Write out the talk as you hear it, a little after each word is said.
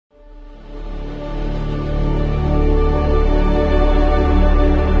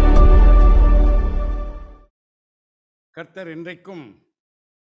கர்த்தர் இன்றைக்கும்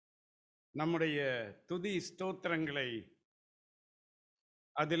நம்முடைய துதி ஸ்தோத்திரங்களை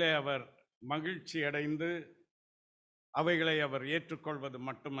அதிலே அவர் மகிழ்ச்சி அடைந்து அவைகளை அவர் ஏற்றுக்கொள்வது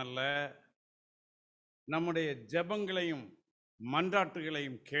மட்டுமல்ல, நம்முடைய ஜெபங்களையும்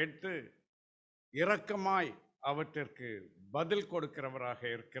மன்றாட்டுகளையும் கேட்டு இரக்கமாய் அவற்றிற்கு பதில் கொடுக்கிறவராக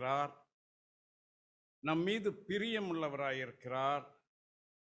இருக்கிறார். நம் மீது பிரியமுள்ளவராய் இருக்கிறார்.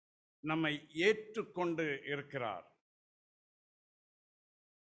 நம்மை ஏற்றுக்கொண்டு இருக்கிறார்.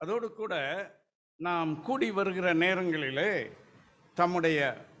 அதோடு கூட நாம் கூடி வருகிற நேரங்களிலே தம்முடைய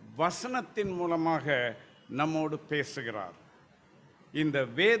வசனத்தின் மூலமாக நம்மோடு பேசுகிறார். இந்த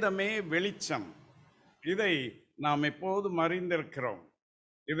வேதமே வெளிச்சம், இதை நாம் எப்போதும் அறிந்திருக்கிறோம்.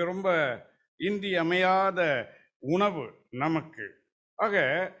 இது ரொம்ப இன்றியமையாத உணவு நமக்கு. ஆக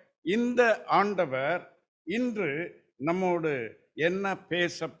இந்த ஆண்டவர் இன்று நம்மோடு என்ன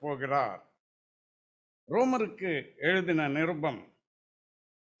பேச போகிறார்? ரோமருக்கு எழுதின நிருபம்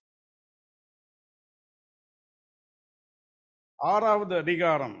 6வது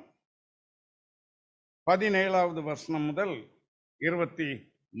அதிகாரம் 17வது வசனம் முதல்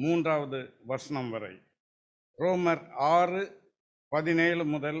 23வது வசனம் வரை. ரோமர் 6:17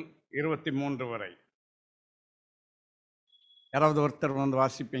 முதல் 23 வரை. யாராவது ஒருத்தர் வந்து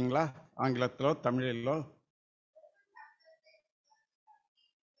வாசிப்பீங்களா? ஆங்கிலத்திலோ தமிழிலோ?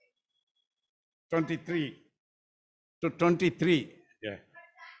 23 to 23. Yeah.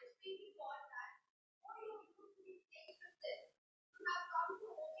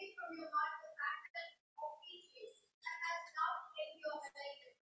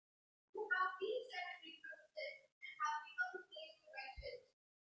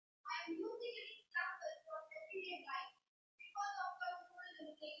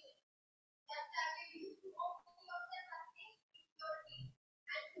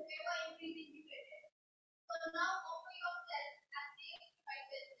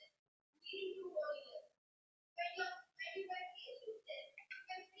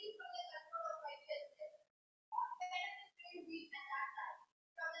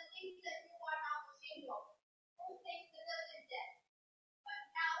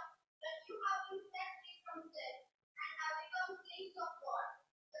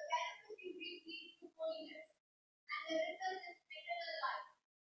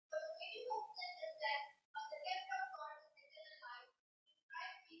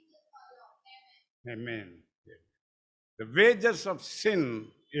 Amen. The wages of sin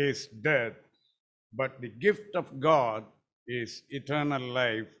is death, but the gift of God is eternal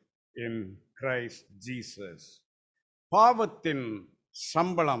life in Christ Jesus. பாவத்தின்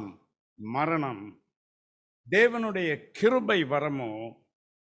சம்பளம் மரணம், தேவனுடைய கிருபை வரமோ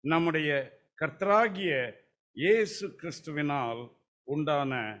நம்முடைய கர்த்தராகிய இயேசு கிறிஸ்துவினால்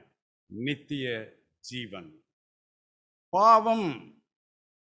உண்டான நித்திய ஜீவன். பாவம்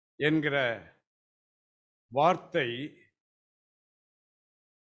என்கிற வார்த்தை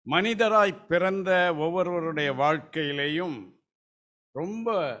மனிதராய் பிறந்த ஒவ்வொருவருடைய வாழ்க்கையிலேயும்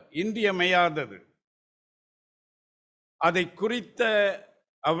ரொம்ப இன்றியமையாதது. அதை குறித்த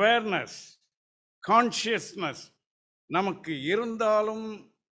அவேர்னஸ், கான்ஷியஸ்னஸ் நமக்கு இருந்தாலும்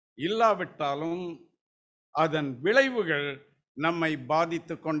இல்லாவிட்டாலும் அதன் விளைவுகள் நம்மை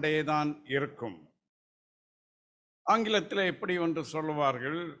பாதித்து கொண்டேதான் இருக்கும். ஆங்கிலத்தில் எப்படி ஒன்று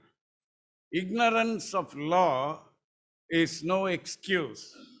சொல்லுவார்கள், ignorance of law is no excuse.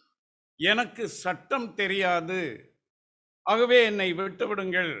 எனக்கு சட்டம் தெரியாது, ஆகவே என்னை விட்டு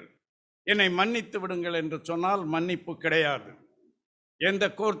விடுங்கள், என்னை மன்னித்து விடுங்கள் என்று சொன்னால் மன்னிப்பு கிடையாது, எந்த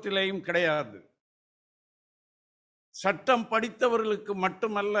கோர்ட்டிலேயும் கிடையாது. சட்டம் படித்தவர்களுக்கு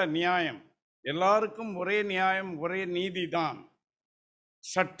மட்டுமல்ல நியாயம், எல்லாருக்கும் ஒரே நியாயம், ஒரே நீதிதான்.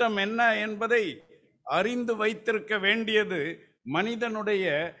 சட்டம் என்ன என்பதை அறிந்து வைத்திருக்க வேண்டியது மனிதனுடைய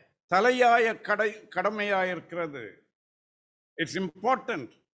தலையாய கடமையாயிருக்கிறது. It's important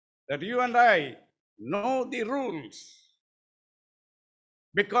that you and I know the rules,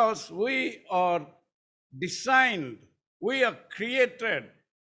 because we are designed, we are created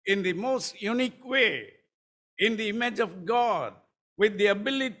in the most unique way, in the image of God, with the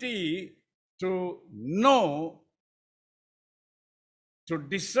ability to know, to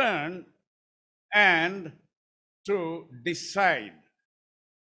discern and to decide.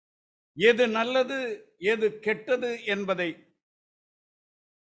 எது நல்லது எது கெட்டது என்பதை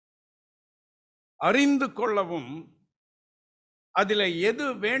அறிந்து கொள்ளவும், அதில் எது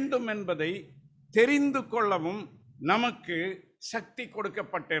வேண்டும் என்பதை தெரிந்து கொள்ளவும் நமக்கு சக்தி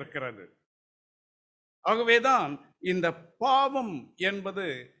கொடுக்கப்பட்டிருக்கிறது. ஆகவேதான் இந்த பாவம் என்பது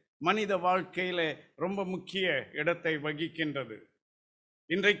மனித வாழ்க்கையில ரொம்ப முக்கிய இடத்தை வகிக்கின்றது.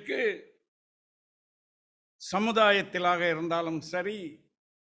 இன்றைக்கு சமுதாயத்திலாக இருந்தாலும் சரி,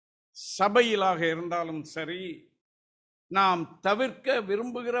 சபையிலாக இருந்தாலும் சரி, நாம் தவிர்க்க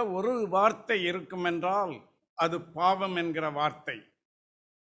விரும்புகிற ஒரு வார்த்தை இருக்கும் என்றால் அது பாவம் என்கிற வார்த்தை.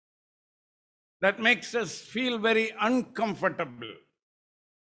 That makes us feel very uncomfortable.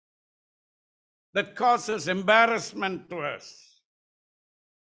 That causes embarrassment to us.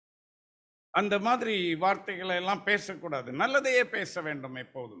 அந்த மாதிரி வார்த்தைகளை எல்லாம் பேசக்கூடாது. நல்லதையே பேச வேண்டும்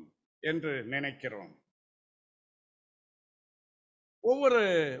எப்போதும் என்று நினைக்கிறோம். ஒவ்வொரு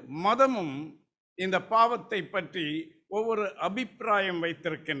மதமும் இந்த பாவத்தை பற்றி ஒவ்வொரு அபிப்பிராயம்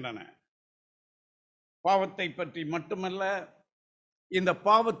வைத்திருக்கின்றன. பாவத்தை பற்றி மட்டுமல்ல, இந்த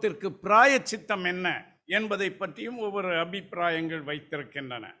பாவத்திற்கு பிராயச்சித்தம் என்ன என்பதை பற்றியும் ஒவ்வொரு அபிப்பிராயங்கள்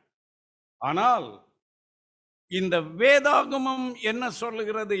வைத்திருக்கின்றன. ஆனால் இந்த வேதாகமம் என்ன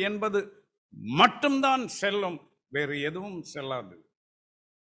சொல்லுகிறது என்பது மட்டும்தான் செல்லும், வேறு எதுவும் செல்லாது.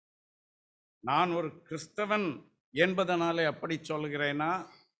 நான் ஒரு கிறிஸ்தவன் என்பதனாலே அப்படி சொல்கிறேனா?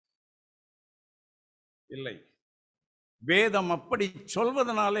 இல்லை. வேதம் அப்படி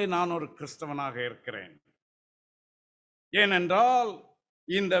சொல்வதனாலே நான் ஒரு கிறிஸ்தவனாக இருக்கிறேன். ஏனென்றால்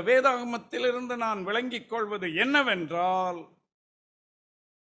இந்த வேதாகமத்திலிருந்து நான் விளங்கிக் கொள்வது என்னவென்றால்,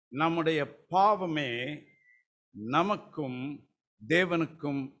 நம்முடைய பாவமே நமக்கும்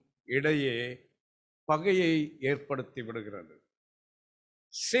தேவனுக்கும் இடையே பகையை ஏற்படுத்தி விடுகிறது.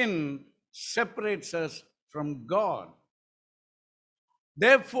 Sin separates us from God.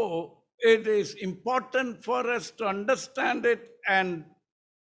 Therefore, it is important for us to understand it and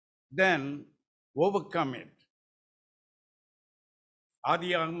then overcome it.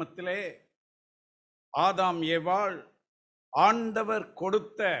 ஆதியாகமத்திலே ஆதாம் ஏவாள் ஆண்டவர்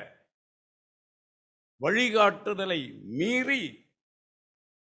கொடுத்த வழிகாட்டுதலை மீறி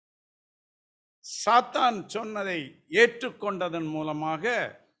சாத்தான் சொன்னதை ஏற்றுக்கொண்டதன் மூலமாக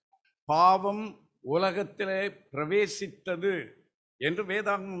பாவம் உலகத்திலே பிரவேசித்தது என்று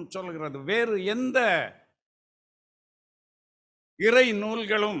வேதாகமம் சொல்கிறது. வேறு எந்த இறை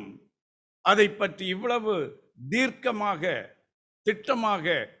நூல்களும் அதை பற்றி இவ்வளவு தீர்க்கமாக, திட்டமாக,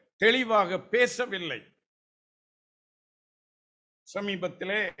 தெளிவாக பேசவில்லை.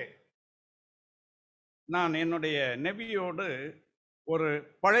 சமீபத்திலே நான் என்னுடைய நெவியோடு ஒரு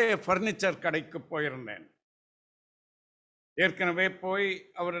பழைய பர்னிச்சர் கடைக்கு போயிருந்தேன். ஏற்கனவே போய்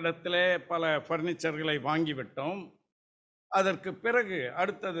அவரிடத்திலே பல பர்னிச்சர்களை வாங்கிவிட்டோம். அதற்கு பிறகு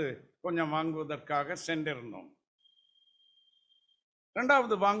அடுத்தது கொஞ்சம் வாங்குவதற்காக சென்றிருந்தோம்.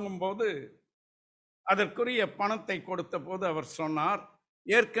 இரண்டாவது வாங்கும்போது அதற்குரிய பணத்தை கொடுத்த போது அவர் சொன்னார்,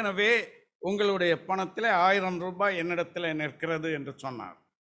 ஏற்கனவே உங்களுடைய பணத்தில் 1000 ரூபாய் என்னிடத்தில் நிற்கிறது என்று சொன்னார்.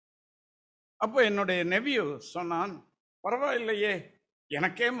 அப்போ என்னுடைய நெவியூ சொன்னான், பரவாயில்லையே,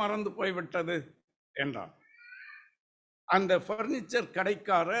 எனக்கே மறந்து போய்விட்டது என்றான். அந்த பர்னிச்சர்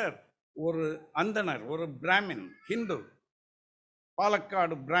கடைக்காரர் ஒரு அந்தனர், ஒரு பிராமின், ஹிந்து,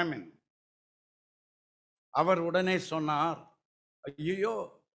 பாலக்காடு பிராமின். அவர் உடனே சொன்னார், ஐயோ,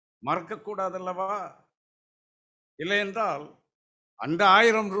 மறக்கக்கூடாதல்லவா, இல்லை என்றால் அந்த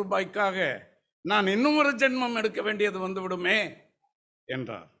 1000 ரூபாய்க்காக நான் இன்னும் ஒரு ஜென்மம் எடுக்க வேண்டியது வந்துவிடுமே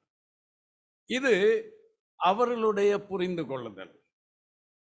என்றார். இது அவர்களுடைய புரிந்து கொள்ளுதல்.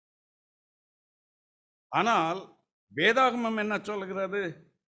 ஆனால் வேதாகமம் என்ன சொல்கிறது?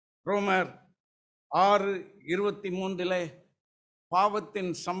 ரோமர் 6:23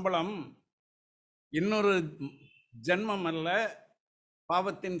 பாவத்தின் சம்பளம் இன்னொரு ஜென்மம் அல்ல,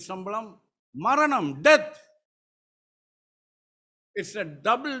 பாவத்தின் சம்பளம் மரணம், death. It's a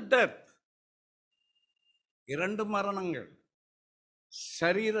double death. 2 மரணங்கள்.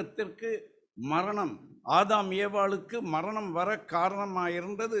 சரீரத்திற்கு மரணம். ஆதாம் ஏவாளுக்கு மரணம் வர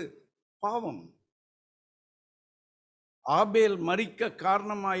காரணமாயிருந்தது பாவம். ஆபேல் மரிக்க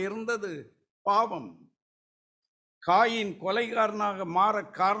காரணமாயிருந்தது பாவம். காயின் கொலைகாரனாக மாற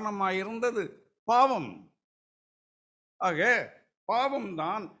காரணமாயிருந்தது பாவம். ஆக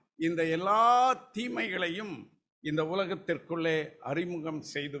பாவம்தான் இந்த எல்லா தீமைகளையும் இந்த உலகத்திற்குள்ளே அறிமுகம்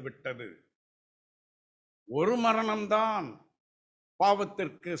செய்து விட்டது. ஒரு மரணம்தான்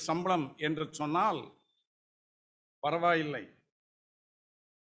பாவத்திற்கு சம்பளம் என்று சொன்னால் பரவாயில்லை,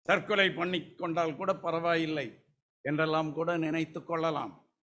 தற்கொலை பண்ணி கொண்டால் கூட பரவாயில்லை என்றெல்லாம் கூட நினைத்துக் கொள்ளலாம்.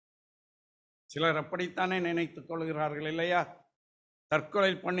 சிலர் அப்படித்தானே நினைத்துக் கொள்கிறார்கள் இல்லையா?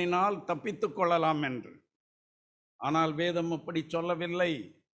 தற்கொலை பண்ணினால் தப்பித்துக் கொள்ளலாம் என்று. ஆனால் வேதம் அப்படி சொல்லவில்லை.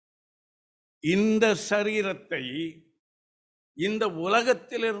 இந்த சரீரத்தை இந்த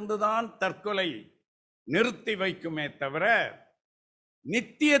உலகத்திலிருந்துதான் தற்கொலை நிறுத்தி வைக்குமே தவிர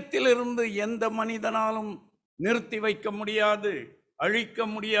நித்தியத்திலிருந்து எந்த மனிதனாலும் நிறுத்தி வைக்க முடியாது, அழிக்க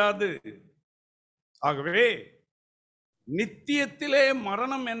முடியாது. ஆகவே நித்தியத்திலே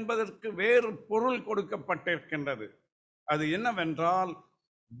மரணம் என்பதற்கு வேறு பொருள் கொடுக்கப்பட்டிருக்கின்றது. அது என்னவென்றால்,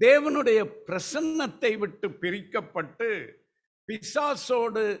 தேவனுடைய பிரசன்னத்தை விட்டு பிரிக்கப்பட்டு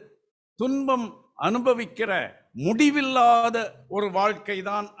பிசாசோடு துன்பம் அனுபவிக்கிற முடிவில்லாத ஒரு வாழ்க்கை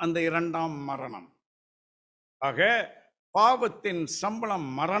தான் அந்த இரண்டாம் மரணம். ஆக பாவத்தின் சம்பளம்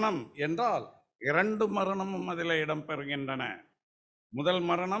மரணம் என்றால் இரண்டு மரணமும் அதில் இடம்பெறுகின்றன. முதல்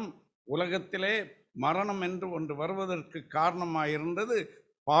மரணம், உலகத்திலே மரணம் என்று ஒன்று வருவதற்கு காரணமாயிருந்தது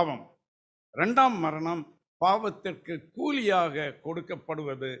பாவம். இரண்டாம் மரணம், பாவத்திற்கு கூலியாக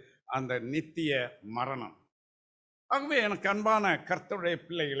கொடுக்கப்படுவது அந்த நித்திய மரணம். ஆகவே எனக்கு அன்பான கர்த்தருடைய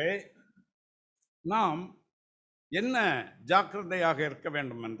பிள்ளைகளே, நாம் என்ன ஜாக்கிரதையாக இருக்க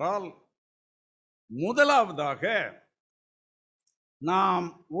வேண்டும் என்றால், முதலாவதாக நாம்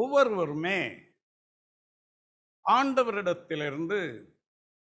ஒவ்வொருவருமே ஆண்டவரிடத்திலிருந்து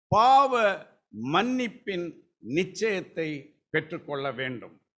பாவ மன்னிப்பின் நிச்சயத்தை பெற்றுக்கொள்ள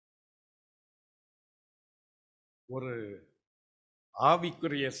வேண்டும். ஒரு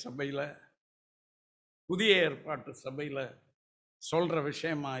ஆவிக்குரிய சபையில, புதிய ஏற்பாட்டு சபையில சொல்ற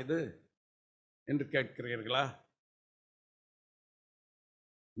விஷயமா இது என்று கேட்கிறீர்களா?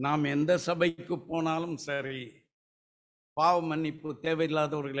 நாம் எந்த சபைக்கு போனாலும் சரி, பாவ மன்னிப்பு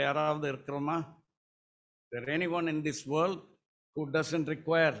தேவையில்லாதவர்கள் யாராவது இருக்கிறோமா? There anyone in this world who doesn't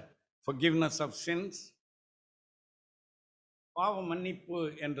require forgiveness of sins? பாவ மன்னிப்பு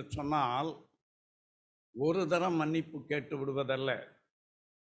என்று சொன்னால் ஒரு தரம் மன்னிப்பு கேட்டு விடுவதல்ல.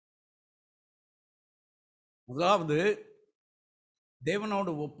 அதாவது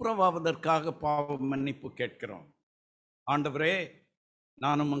தேவனோடு ஒப்புரவாவதற்காக பாவ மன்னிப்பு கேட்கிறோம். ஆண்டவரே,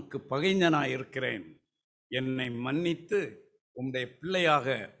 நான் உமக்கு பகைஞனாய் இருக்கிறேன், என்னை மன்னித்து உம்முடைய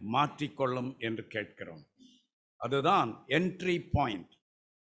பிள்ளையாக மாற்றிக்கொள்ளும் என்று கேட்கிறோம். அதுதான் என்ட்ரி பாயிண்ட்.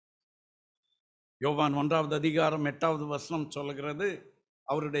 யோவான் 1வது அதிகாரம் 8வது வசனம் சொல்லுகிறது,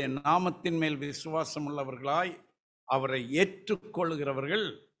 அவருடைய நாமத்தின் மேல் விசுவாசம் உள்ளவர்களாய் அவரை ஏற்றுக்கொள்கிறவர்கள்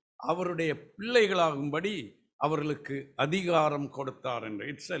அவருடைய பிள்ளைகளாகும்படி அவர்களுக்கு அதிகாரம் கொடுத்தார் என்று.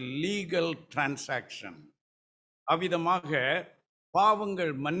 It's a legal transaction. அவ்விதமாக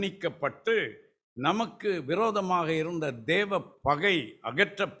பாவங்கள் மன்னிக்கப்பட்டு நமக்கு விரோதமாக இருந்த தேவ பகை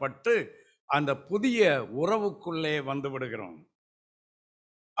அகற்றப்பட்டு அந்த புதிய உறவுக்குள்ளே வந்து விடுகிறோம்.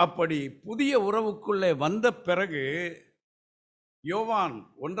 அப்படி புதிய உறவுக்குள்ளே வந்த பிறகு யோவான்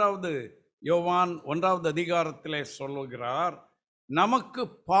 1வது அதிகாரத்திலே சொல்லுகிறார், நமக்கு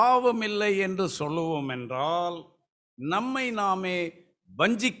பாவமில்லை என்று சொல்லுவோம் என்றால் நம்மை நாமே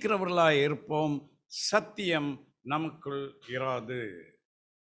வஞ்சிக்கிறவர்களாய் இருப்போம், சத்தியம் நமக்குள் இராது.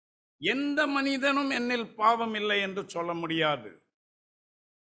 எந்த மனிதனும் என்னில் பாவம் இல்லை என்று சொல்ல முடியாது.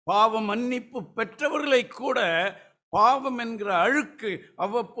 பாவ மன்னிப்பு பெற்றவர்களை கூட பாவம் என்கிற அழுக்கு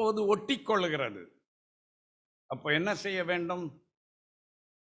அவ்வப்போது ஒட்டி கொள்ளுகிறது. அப்ப என்ன செய்ய வேண்டும்?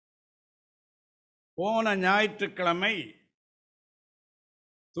 போன ஞாயிற்றுக்கிழமை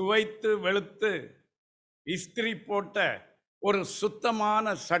துவைத்து வெளுத்து இஸ்திரி போட்ட ஒரு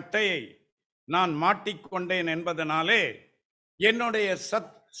சுத்தமான சட்டையை நான் மாட்டிக்கொண்டேன் என்பதனாலே என்னுடைய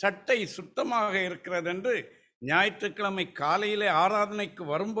சட்டை சுத்தமாக இருக்கிறது என்று ஞாயிற்றுக்கிழமை காலையிலே ஆராதனைக்கு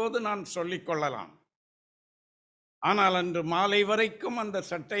வரும்போது நான் சொல்லிக் கொள்ளலாம். ஆனால் அன்று மாலை வரைக்கும் அந்த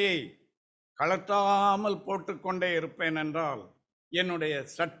சட்டையை கழட்டாமல் போட்டுக்கொண்டே இருப்பேன் என்றால் என்னுடைய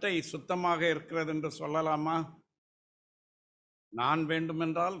சட்டை சுத்தமாக இருக்கிறது என்று சொல்லலாமா? நான்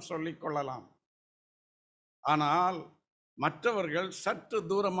வேண்டுமென்றால் சொல்லிக் கொள்ளலாம். ஆனால் மற்றவர்கள் சற்று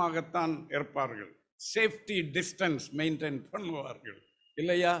தூரமாகத்தான் இருப்பார்கள், சேஃப்டி டிஸ்டன்ஸ் மெயின்டைன் பண்ணுவார்கள்,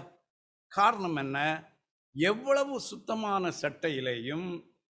 இல்லையா? காரணம் என்ன? எவ்வளவு சுத்தமான சட்டையிலேயும்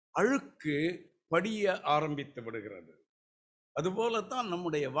அழுக்கு படிய ஆரம்பித்து விடுகிறது. அதுபோலத்தான்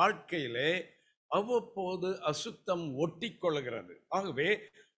நம்முடைய வாழ்க்கையிலே அவ்வப்போது அசுத்தம் ஒட்டி கொள்கிறது. ஆகவே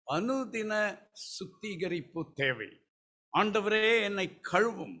அனுதின சுத்திகரிப்பு தேவை. ஆண்டவரே, என்னை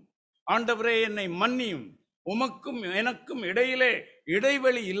கழுவும், ஆண்டவரே என்னை மன்னியும், உமக்கும் எனக்கும் இடையிலே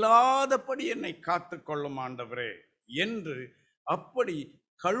இடைவெளி இல்லாதபடி என்னை காத்து கொள்ளும் ஆண்டவரே என்று அப்படி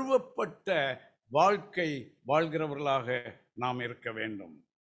கழுவப்பட்ட வாழ்க்கை வாழ்கிறவர்களாக நாம் இருக்க வேண்டும்.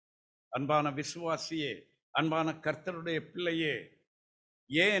 அன்பான விசுவாசியே, அன்பான கர்த்தருடைய பிள்ளையே,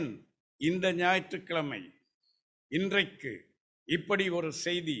 ஏன் இந்த ஞாயிற்றுக்கிழமை இன்றைக்கு இப்படி ஒரு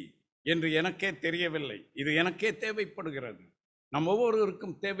செய்தி என்று எனக்கே தெரியவில்லை. இது எனக்கே தேவைப்படுகிறது, நம்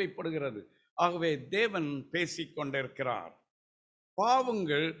ஒவ்வொருவருக்கும் தேவைப்படுகிறது. ஆகவே தேவன் பேசிக் கொண்டிருக்கிறார்.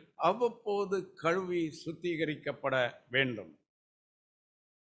 பாவங்கள் அவ்வப்போது கழுவி சுத்திகரிக்கப்பட வேண்டும்.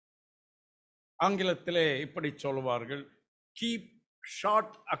 ஆங்கிலத்திலே இப்படி சொல்லுவார்கள், keep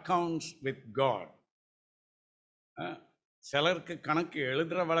short accounts with God. சிலருக்கு கணக்கு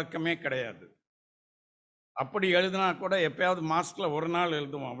எழுதுகிற வழக்கமே கிடையாது. அப்படி எழுதினா கூட எப்பயாவது மாசத்துல ஒரு நாள்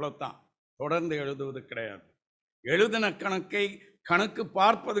எழுதுவோம், அவ்வளவுதான். தொடர்ந்து எழுதுவது கிடையாது. எழுதின கணக்கை கணக்கு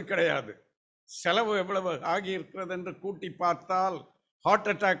பார்ப்பது கிடையாது. செலவு எவ்வளவு ஆகியிருக்கிறது என்று கூட்டி பார்த்தால் ஹார்ட்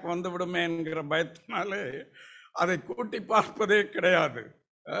அட்டாக் வந்து விடுமே என்கிற பயத்தினாலே அதை கூட்டி பார்ப்பதே கிடையாது.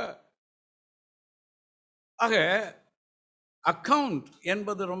 ஆக அக்கவுண்ட்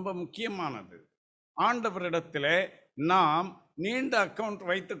என்பது ரொம்ப முக்கியமானது. ஆண்டவரிடத்திலே நாம் நீண்ட அக்கவுண்ட்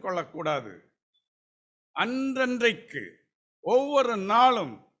வைத்துக் கொள்ளக்கூடாது. அன்றன்றைக்கு ஒவ்வொரு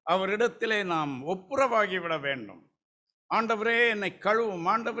நாளும் அவரிடத்திலே நாம் ஒப்புரவாகிவிட வேண்டும். ஆண்டவரே என்னை கழுவும்,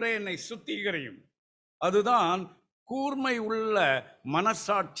 ஆண்டவரே என்னை சுத்திகரியும். அதுதான் கூர்மை உள்ள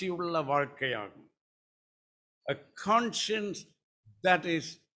மனசாட்சி உள்ள வாழ்க்கையாகும். A conscience that is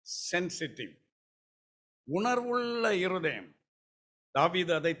sensitive. உணர்வுள்ள இருதயம்.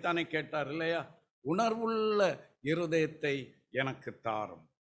 தாவீது அதைத்தானே கேட்டார் இல்லையா? உணர்வுள்ள இருதயத்தை எனக்கு தாரும்.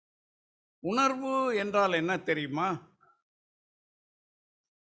 உணர்வு என்றால் என்ன தெரியுமா?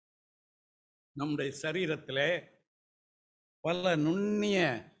 நம்முடைய சரீரத்திலே பல நுண்ணிய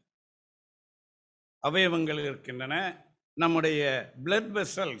அவயவங்கள் இருக்கின்றன. நம்முடைய பிளட்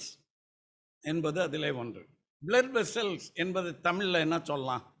வெசல்ஸ் என்பது அதிலே ஒன்று. பிளட் வெசல்ஸ் என்பது தமிழ்ல என்ன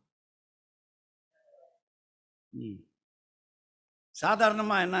சொல்லலாம்?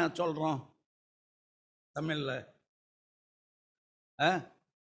 சாதாரணமா என்ன சொல்றோம் தமிழ்ல?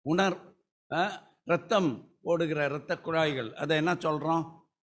 ரத்தம் ஓடுகிற இரத்த குழாய்கள், அதை என்ன சொல்றோம்?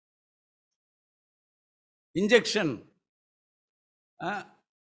 இன்ஜெக்ஷன்.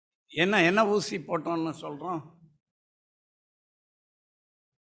 என்ன ஊசி போட்டோம்னு சொல்றோம்?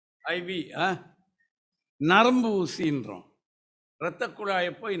 ஐவி. நரம்பு ஊசின்றோம். இரத்த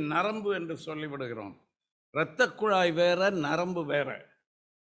குழாயை போய் நரம்பு என்று சொல்லிவிடுகிறோம். இரத்த குழாய் வேற, நரம்பு வேற.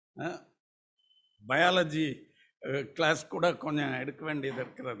 பயாலஜி கிளாஸ் கூட கொஞ்சம் எடுக்க வேண்டியது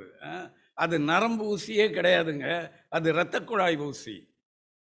இருக்கிறது. அது நரம்பு ஊசியே கிடையாதுங்க, அது இரத்த குழாய் ஊசி.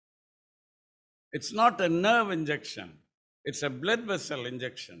 It's not a nerve injection, it's a blood vessel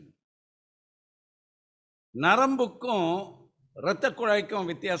injection. நரம்புக்கும் இரத்த குழாய்க்கும்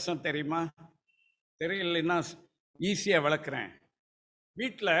வித்தியாசம் தெரியுமா? தெரியலன்னா ஈஸியா விளக்குறேன்.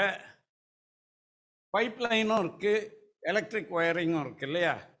 வீட்டில் பைப் லைனும் இருக்கு, எலக்ட்ரிக் ஒயரிங்கும் இருக்கு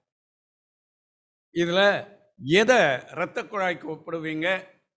இல்லையா? இதுல எதை இரத்த குழாய்க்கு ஒப்பிடுவீங்க,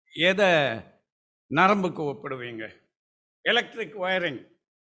 எதை நரம்புக்கு ஒப்பிடுவீங்க? எலக்ட்ரிக் ஒயரிங்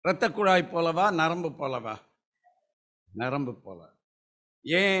இரத்த குழாய் போலவா, நரம்பு போலவா? நரம்பு போல.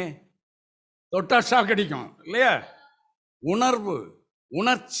 ஏன்? தொட்டா ஷாக் அடிக்கும் இல்லையா? உணர்வு,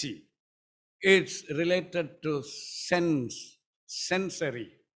 உணர்ச்சி. It's related to sense, sensory.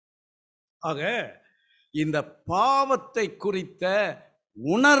 ஆக இந்த பாவத்தை குறித்த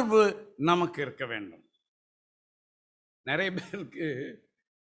உணர்வு நமக்கு இருக்க வேண்டும். நிறைய பேருக்கு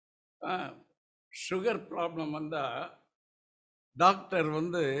சுகர் ப்ராப்ளம் வந்தா டாக்டர்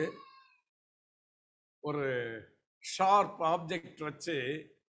ஒரு ஷார்ப் ஆப்ஜெக்ட் வச்சு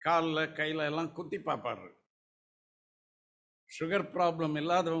காலில் கையில் எல்லாம் குத்தி பார்ப்பாரு. சுகர் ப்ராப்ளம்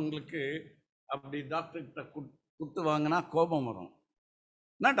இல்லாதவங்களுக்கு அப்படி டாக்டர்கிட்ட குத்து வாங்கினா கோபம் வரும்.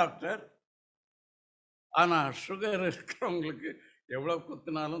 என்ன டாக்டர்? ஆனால் சுகர் இருக்கிறவங்களுக்கு எவ்வளோ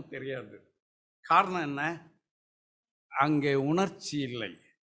குத்துனாலும் தெரியாது. காரணம் என்ன? அங்கே உணர்ச்சி இல்லை.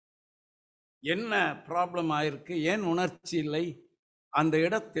 என்ன ப்ராப்ளம் ஆயிருக்கு? ஏன் உணர்ச்சி இல்லை? அந்த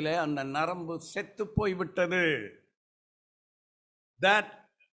இடத்துல அந்த நரம்பு செத்து போய்விட்டது. That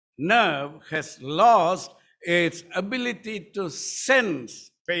nerve has lost its ability to sense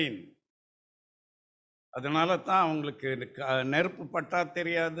pain. அதனால தான் அவங்களுக்கு நெருப்பு பட்டா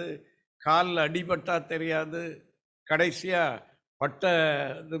தெரியாது, காலில் அடிபட்டா தெரியாது, கடைசியா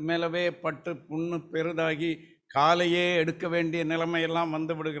பட்டது மேலவே பட்டு புண்ணு பெரிதாகி காலையே எடுக்க வேண்டிய நிலைமையெல்லாம்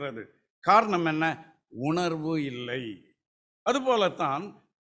வந்து விடுகிறது. காரணம் என்ன? உணர்வு இல்லை. அதுபோலத்தான்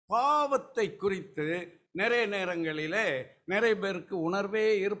பாவத்தை குறித்து நிறைய நேரங்களிலே நிறைய பேருக்கு உணர்வே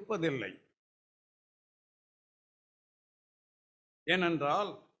இருப்பதில்லை.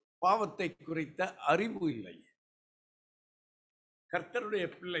 ஏனென்றால் பாவத்தை குறித்த அறிவு இல்லை. கர்த்தருடைய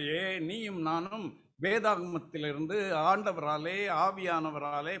பிள்ளையே, நீயும் நானும் வேதாகமத்திலிருந்து ஆண்டவராலே,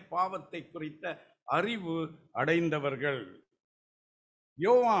 ஆவியானவராலே பாவத்தை குறித்த அறிவு அடைந்தவர்கள்.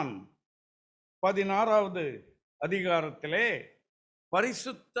 யோவான் 16வது அதிகாரத்திலே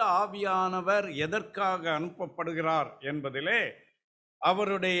பரிசுத்த ஆவியானவர் எதற்காக அனுப்பப்படுகிறார் என்பதிலே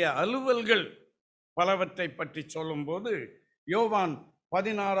அவருடைய அலுவல்கள் பலவற்றை பற்றி சொல்லும்போது யோவான்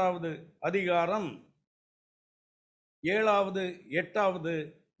 16வது அதிகாரம் 7வது 8வது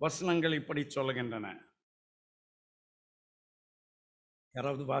வசனங்கள் இப்படி சொல்லுகின்றன.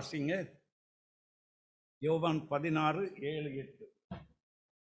 யாராவது வாசிங்க. யோவான் 16, 7, 8.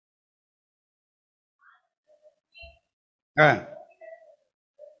 ஆ.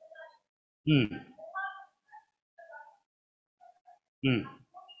 ம். ம்.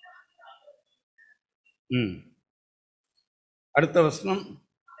 ம். அடுத்த வசனம்.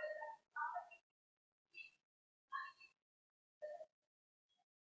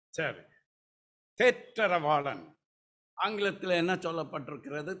 சரி. தேற்றரவாளன். ஆங்கிலத்தில் என்ன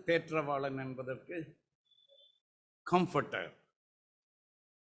சொல்லப்பட்டிருக்கிறது? தேற்றவாளன் என்பதற்கு கம்ஃபர்டர்.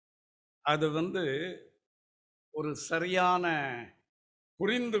 அது ஒரு சரியான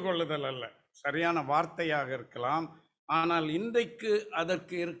புரிந்து கொள்ளுதல் அல்ல, சரியான வார்த்தையாக இருக்கலாம். ஆனால் இன்றைக்கு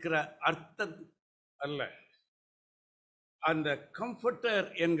அதற்கு இருக்கிற அர்த்தம் அல்ல. அந்த கம்ஃபர்டர்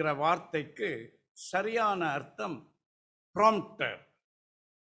என்கிற வார்த்தைக்கு சரியான அர்த்தம் ப்ராம்ப்டர்.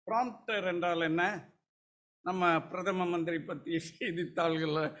 ப்ராம்ப்டர் என்றால் என்ன? நம்ம பிரதம மந்திரி பற்றி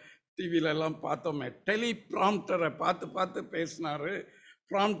செய்தித்தாள்களில் டிவியில எல்லாம் பார்த்தோமே, டெலி ப்ராம்ப்டரை பார்த்து பார்த்து பேசினாரு.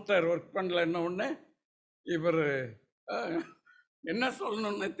 ப்ராம்ப்டர் ஒர்க் பண்ணலன்னு ஒன்று இவர் என்ன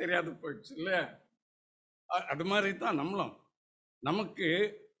சொல்லணும்னு தெரியாது போயிடுச்சு இல்லையா? அது மாதிரி தான் நம்மளும். நமக்கு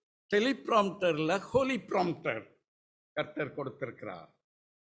டெலிப்ராம்ப்டர்ல ஹோலி ப்ராம்ப்டர் கர்த்தர் கொடுத்திருக்கிறார்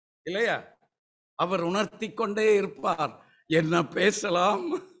இல்லையா? அவர் உணர்த்தி கொண்டே இருப்பார், என்ன பேசலாம்,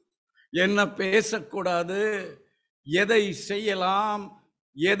 என்ன பேசக்கூடாது, எதை செய்யலாம்,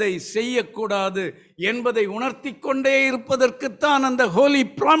 எதை செய்யக்கூடாது என்பதை உணர்த்தி கொண்டே இருப்பதற்குத்தான் அந்த ஹோலி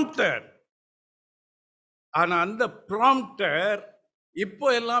ப்ராம்ப்டர். ஆனா அந்த ப்ராம்ப்டர் இப்போ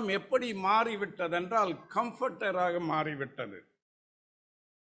எல்லாம் எப்படி மாறிவிட்டது என்றால் கம்ஃபர்டராக மாறிவிட்டது.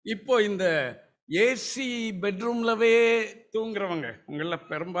 இப்போ இந்த ஏசி பெட்ரூம்லவே தூங்குறவங்க உங்கள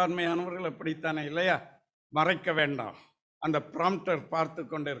பெரும்பான்மையானவர்கள் அப்படித்தானே இல்லையா? மறைக்க வேண்டாம், அந்த ப்ராம்ப்டர் பார்த்து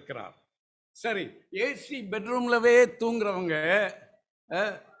கொண்டு இருக்கிறார். சரி, ஏசி பெட்ரூம்லவே தூங்குறவங்க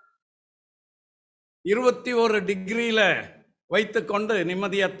 21 டிகிரியில வைத்துக்கொண்டு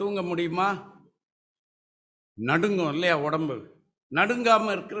நிம்மதியா தூங்க முடியுமா? நடுங்கும் இல்லையா உடம்பு?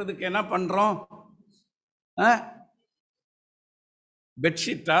 நடுங்காம இருக்கிறதுக்கு என்ன பண்றோம்?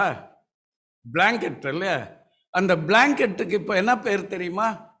 பெட்ஷீட்டா, பிளாங்கெட் இல்லையா? அந்த பிளாங்கெட்டுக்கு இப்ப என்ன பேர் தெரியுமா?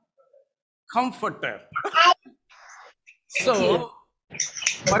 கம்ஃபர்டர். சோ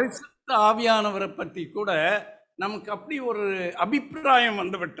பரிசுத்த ஆவியானவரை பற்றி கூட நமக்கு அப்படி ஒரு அபிப்பிராயம்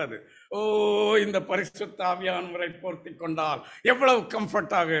வந்துவிட்டது. ஓ, இந்த பரிசுத்த ஆவியானவரை போர்த்தி கொண்டால் எவ்வளவு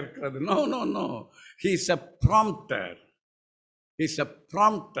கம்ஃபர்ட்டாக இருக்கிறது. No no no, he is a prompter. He is a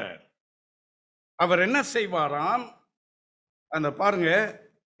prompter. அவர் என்ன செய்வாராம்? அந்த பாருங்க,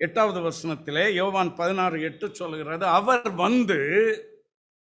 8வது வசனத்திலே யோவான் 16:8 சொல்கிறது, அவர்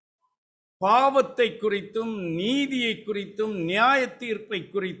பாவத்தை குறித்தும் நீதியை குறித்தும் நியாய தீர்ப்பை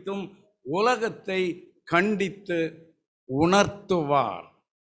குறித்தும் உலகத்தை கண்டித்து உணர்த்துவார்.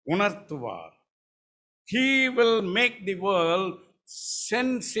 He will make the world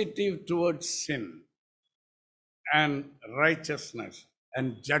sensitive towards sin and righteousness and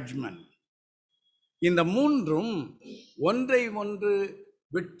judgment. இந்த மூன்றும் ஒன்றை ஒன்று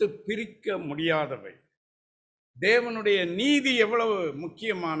விட்டு பிரிக்க முடியாதவை. தேவனுடைய நீதி எவ்வளவு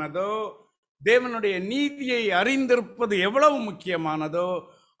முக்கியமானதோ, தேவனுடைய நீதியை அறிந்திருப்பது எவ்வளவு முக்கியமானதோ,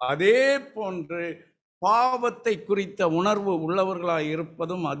 அதே போன்று பாவத்தை குறித்த உணர்வு உள்ளவர்களாய்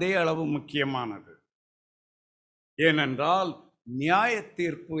இருப்பதும் அதே அளவு முக்கியமானது. ஏனென்றால் நியாய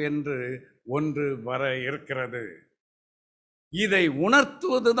தீர்ப்பு என்று ஒன்று வர இருக்கிறது. இதை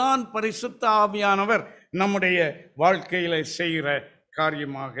உணர்த்துவதுதான் பரிசுத்த ஆவியானவர் நம்முடைய வாழ்க்கையில செய்கிற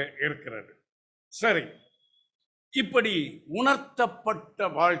காரியமாக இருக்கிறது. சரி, இப்படி உணர்த்தப்பட்ட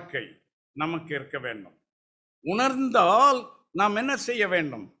வாழ்க்கை நமக்கு இருக்க வேண்டும். உணர்ந்தால் நாம் என்ன செய்ய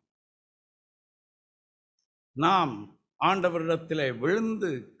வேண்டும்? நாம் ஆண்டவரிடத்திலே விழுந்து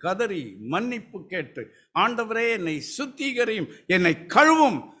கதறி மன்னிப்பு கேட்டு, ஆண்டவரே என்னை சுத்திகரியும், என்னை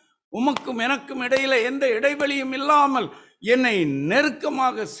கழுவும், உமக்கும் எனக்கும் இடையில எந்த இடைவெளியும் இல்லாமல் என்னை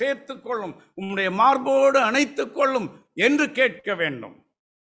நெருக்கமாக சேர்த்து கொள்ளும், உம்முடைய மார்போடு அணைத்துக் கொள்ளும் என்று கேட்க வேண்டும்.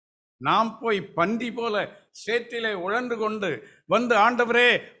 நாம் போய் பன்றி போல சேற்றிலே உழன்று கொண்டு ஆண்டவரே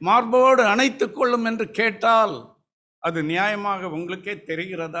மார்போடு அணைத்துக் கொள்ளும் என்று கேட்டால் அது நியாயமாக உங்களுக்கே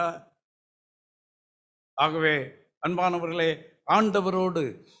தெரிகிறதா? ஆகவே அன்பானவர்களே, ஆண்டவரோடு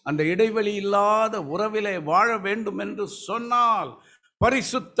அந்த இடைவெளி இல்லாத உறவிலே வாழ வேண்டும் என்று சொன்னால்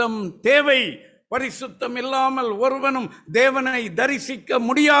பரிசுத்தம் தேவை. பரிசுத்தம் இல்லாமல் ஒருவனும் தேவனை தரிசிக்க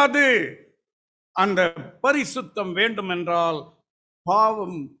முடியாது. அந்த பரிசுத்தம் வேண்டும் என்றால்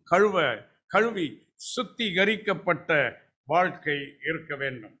பாவம் கழுவி சுத்திகரிக்கப்பட்ட வாழ்க்கை இருக்க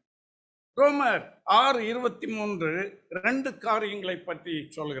வேண்டும். ரோமர் 6:23 2 காரியங்களை பற்றி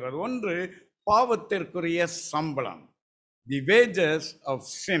சொல்கிறது. ஒன்று, பாவத்திற்குரிய சம்பளம், தி வேஜஸ் ஆஃப்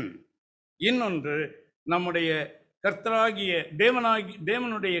சின். இன்னொன்று, நம்முடைய கர்த்தராகிய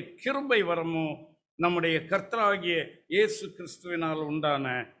தேவனுடைய கிருபை வரமோ நம்முடைய கர்த்தராகிய இயேசு கிறிஸ்துவினால் உண்டான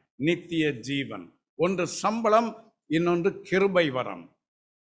நித்திய ஜீவன். ஒன்று சம்பளம், இன்னொன்று கிருபை வரம்.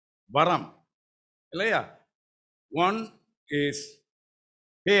 வரம் இல்லையா? One is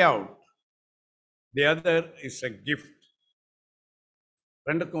pay out, the other is a gift.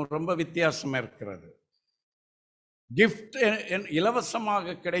 ரெண்டுக்கும் ரொம்ப வித்தியாசம் இருக்கிறது. கிஃப்ட்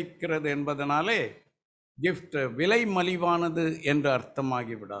இலவசமாக கிடைக்கிறது என்பதனாலே கிஃப்ட் விலை மலிவானது என்று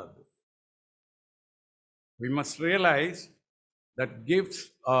அர்த்தமாகி விடாது. We must realize that gifts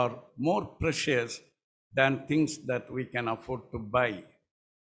are more precious than things that we can afford to buy.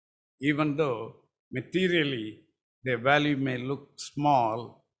 Even though materially their value may look small,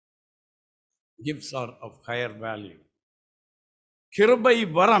 gifts are of higher value. கிருபை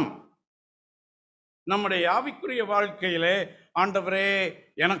வரம். நம்முடைய ஆவிக்குரிய வாழ்க்கையிலே ஆண்டவரே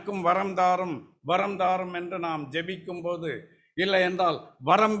எனக்கும் வரம் தாரும் வரம் தாரும் என்று நாம் ஜெபிக்கும் போது, இல்லை என்றால்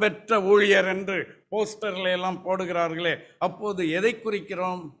வரம் பெற்ற ஊழியர் என்று போஸ்டர்ல எல்லாம் போடுகிறார்களே, அப்போது எதை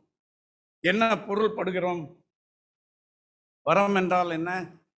குறிக்கிறோம்? என்ன பொருள்படுகிறோம்? வரம் என்றால் என்ன?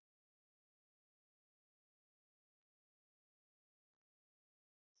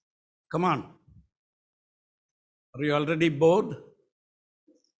 Come on. Are you already bored?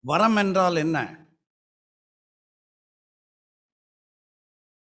 வரம் என்றால் என்ன?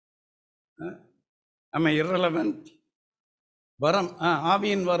 Am I irrelevant? வரம்,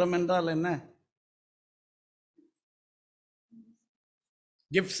 ஆவியின் வரம் என்றால் என்ன?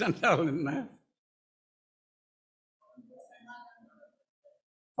 கிஃப்ட்ஸ் என்றால் என்ன?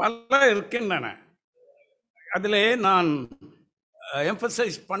 பல இருக்கின்றன. அதிலே நான்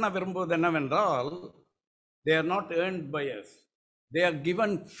எம்பசைஸ் பண்ண விரும்புவது என்னவென்றால், they are not earned by us, they are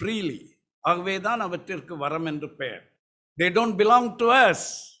given freely. ஆகவேதான் அவற்றிற்கு வரம் என்று பெயர். They don't belong to us,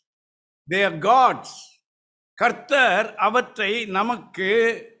 they are God's. கர்த்தர் அவற்றை நமக்கு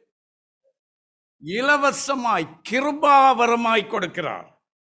இலவசமாய் கிருபாவரமாய் கொடுக்கிறார்.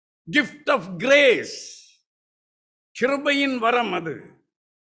 gift of grace, கிருபையின் வரம் அது.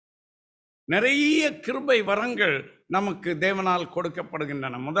 நிறைய கிருபை வரங்கள் நமக்கு தேவனால்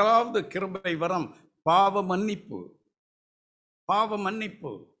கொடுக்கப்படுகின்றன. முதலாவது கிருபை வரம் பாவ மன்னிப்பு. பாவ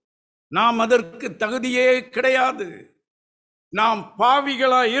மன்னிப்பு. நாம் அதற்கு தகுதியே கிடையாது. நாம்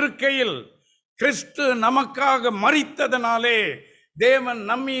பாவிகளாய் இருக்கையில் கிறிஸ்து நமக்காக மரித்ததனாலே தேவன்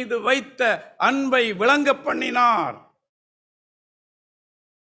நம்மீது வைத்த அன்பை விளங்க பண்ணினார்.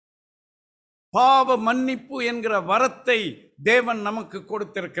 பாவ மன்னிப்பு என்கிற வரத்தை தேவன் நமக்கு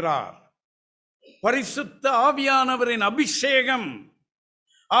கொடுத்திருக்கிறார். பரிசுத்த ஆவியானவரின் அபிஷேகம்,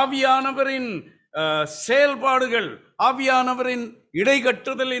 ஆவியானவரின் செயல்பாடுகள், ஆவியானவரின்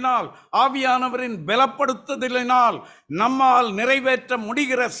இடைகட்டுதலினால், ஆவியானவரின் பலப்படுத்துதலினால் நம்மால் நிறைவேற்ற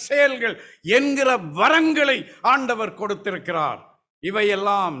முடிகிற செயல்கள் என்கிற வரங்களை ஆண்டவர் கொடுத்திருக்கிறார்.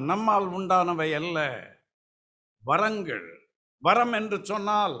 இவையெல்லாம் நம்மால் உண்டானவை அல்ல, வரங்கள். வரம் என்று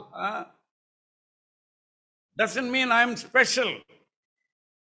சொன்னால் doesn't mean I am special.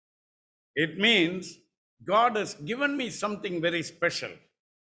 It means God has given me something very special.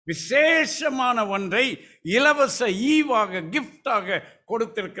 விசேஷமான ஒன்றை இலவச ஈவாக, கிஃப்டாக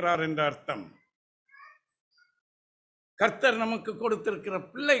கொடுத்திருக்கிறார் என்ற அர்த்தம். கர்த்தர் நமக்கு கொடுத்திருக்கிற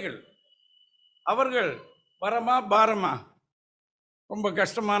பிள்ளைகள், அவர்கள் வரமா பாரமா? ரொம்ப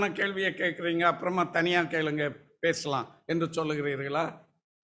கஷ்டமான கேள்வியை கேட்குறீங்க, அப்புறமா தனியா கேளுங்க பேசலாம் என்று சொல்லுகிறீர்களா?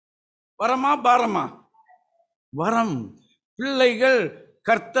 வரமா பாரமா? வரம். பிள்ளைகள்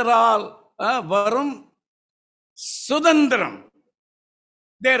கர்த்தரால் வரும் சுதந்திரம்.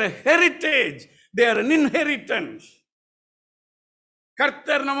 Their heritage, their inheritance.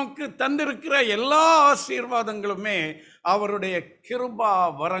 கர்த்தர் நமக்கு தந்திருக்கிற எல்லா ஆசீர்வாதங்களுமே அவருடைய கிருபா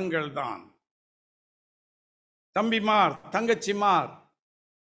வரங்கள் தான். தம்பிமார், தங்கச்சிமார்,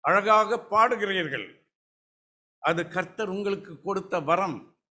 அழகாக பாடுகிறீர்கள். அது கர்த்தர் உங்களுக்கு கொடுத்த வரம்.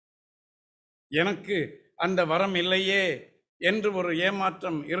 எனக்கு அந்த வரம் இல்லையே என்று ஒரு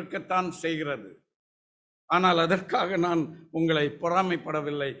ஏமாற்றம் இருக்கத்தான் செய்கிறது. ஆனால் அதற்காக நான் உங்களை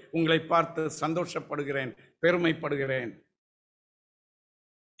பொறாமைப்படவில்லை, உங்களை பார்த்து சந்தோஷப்படுகிறேன், பெருமைப்படுகிறேன்.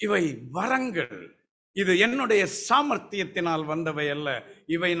 இவை வரங்கள். இது என்னுடைய சாமர்த்தியத்தினால் வந்தவை அல்ல,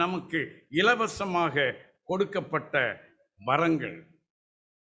 இவை நமக்கு இலவசமாக கொடுக்கப்பட்ட வரங்கள்.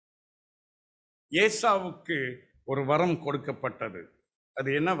 ஏசாவுக்கு ஒரு வரம் கொடுக்கப்பட்டது. அது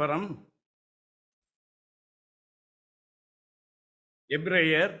என்ன வரம்?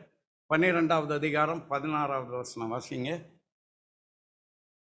 எபிரேயர் 12வது அதிகாரம் 16வது வசனம் வாசிங்க.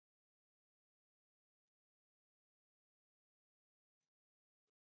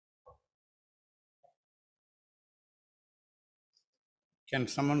 Can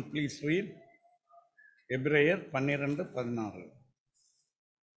someone please read? எபிரேயர் 12:16.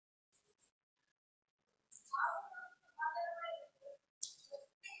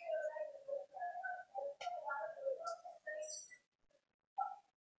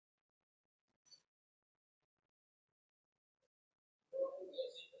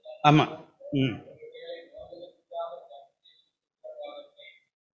 ஆமா. ம்.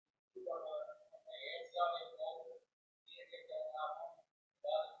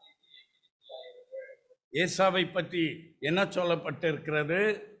 ஏசாவை பற்றி என்ன சொல்லப்பட்டிருக்கிறது?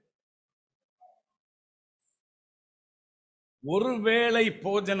 ஒருவேளை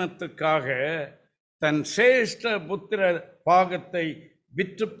போஜனத்துக்காக தன் சேஷ்ட புத்திர பாகத்தை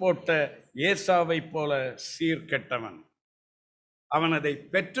விற்று போட்ட ஏசாவை போல சீர்கெட்டவன். அவன் அதை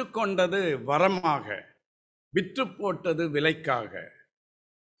பெற்றுக்கொண்டது வரமாக, விற்று போட்டது விலைக்காக.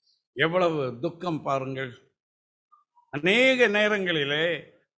 எவ்வளவு துக்கம் பாருங்கள். அநேக நேரங்களிலே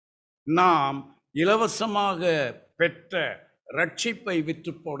நாம் இலவசமாக பெற்ற ரட்சிப்பை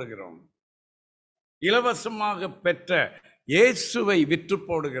விற்று போடுகிறோம். இலவசமாக பெற்ற இயேசுவை விற்று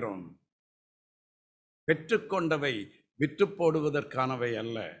போடுகிறோம். பெற்றுக்கொண்டவை விற்று போடுவதற்கானவை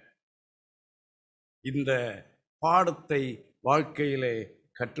அல்ல. இந்த பாடத்தை வாழ்க்கையிலே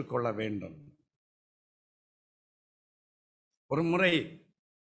கற்றுக்கொள்ள வேண்டும். ஒரு முறை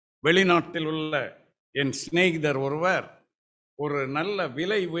வெளிநாட்டில் உள்ள என் சிநேகிதர் ஒருவர் ஒரு நல்ல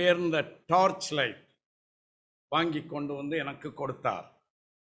விலை உயர்ந்த டார்ச் லைட் வாங்கி கொண்டு வந்து எனக்கு கொடுத்தார்.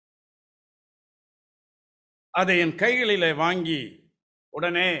 அதை என் கைகளிலே வாங்கி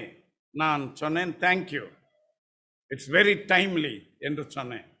உடனே நான் சொன்னேன், தேங்க்யூ, இட்ஸ் வெரி டைம்லி என்று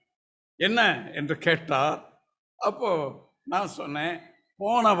சொன்னேன். என்ன என்று கேட்டார். அப்போ நான் சொன்னேன்,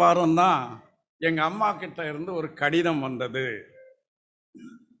 போன வாரம்தான் எங்க அம்மா கிட்ட இருந்து ஒரு கடிதம் வந்தது.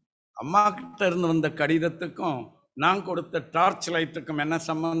 அம்மா கிட்ட இருந்து வந்த கடிதத்துக்கும் நான் கொடுத்த டார்ச் லைட்டுக்கும் என்ன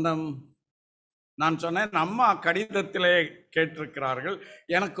சம்பந்தம்? நான் சொன்னேன், அம்மா கடிதத்திலே கேட்டிருக்கிறார்கள்,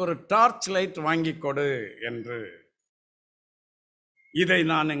 எனக்கு ஒரு டார்ச் லைட் வாங்கி கொடு என்று. இதை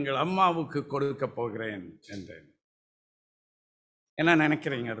நான் எங்கள் அம்மாவுக்கு கொடுக்க போகிறேன் என்றேன். என்ன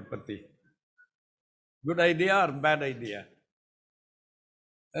நினைக்கிறீங்க அதை பத்தி? Good idea R bad idea?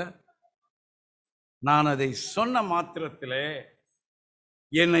 நான் அதை சொன்ன மாத்திரத்திலே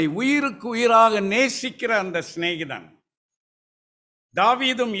என்னை உயிருக்கு உயிராக நேசிக்கிற அந்த சிநேகிதன்,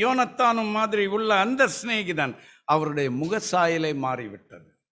 தாவீதும் யோனத்தானும் மாதிரி உள்ள அந்த சிநேகிதன், அவருடைய முகசாயலை மாறிவிட்டது.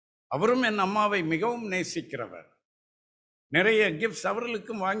 அவரும் என் அம்மாவை மிகவும் நேசிக்கிறவர். நிறைய கிஃப்ட்ஸ்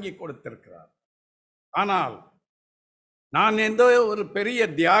அவர்களுக்கும் வாங்கி கொடுத்திருக்கிறார். ஆனால் நான் எந்த ஒரு பெரிய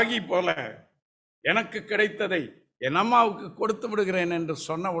தியாகி போல எனக்கு கிடைத்ததை என் அம்மாவுக்கு கொடுத்து விடுகிறேன் என்று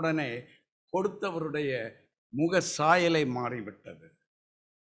சொன்ன உடனே கொடுத்தவருடைய முக சாயலை மாறிவிட்டது.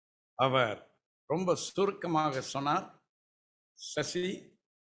 அவர் ரொம்ப சுருக்கமாக சொன்னார், Sasi,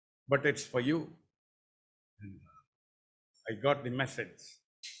 but it's for you. I got the message.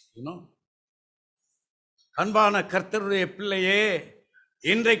 அன்பான கர்த்தருடைய பிள்ளையே,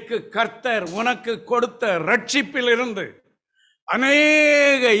 இன்றைக்கு கர்த்தர் உனக்கு கொடுத்த ரட்சிப்பில் இருந்து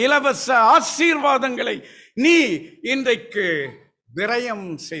அநேக இலவச ஆசீர்வாதங்களை நீ இன்றைக்கு விரயம்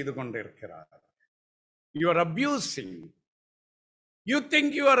செய்து கொண்டிருக்கிறார். You are abusing. You think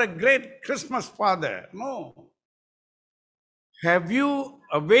you are a great Christmas father. No. Have you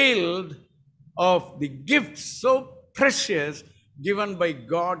availed of the gifts so precious given by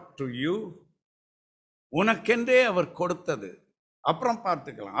God to you? உனக்கென்றே அவர் கொடுத்தது, அப்புறம்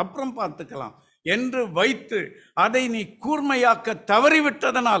பார்த்துக்கலாம் என்று வைத்து அதை நீ கூர்மையாக்க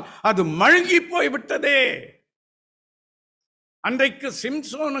தவறிவிட்டதனால் அது மழுங்கி போய்விட்டதே. அன்றைக்கு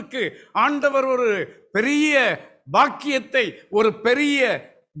சிம்சோனுக்கு ஆண்டவர் ஒரு பெரிய பாக்கியத்தை, ஒரு பெரிய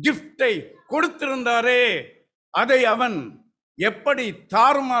கிஃப்டை கொடுத்திருந்தாரே, அதை அவன் எப்படி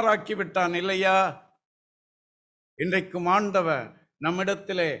தாறுமாறாக்கி விட்டான் இல்லையா? இன்றைக்கும் ஆண்டவர்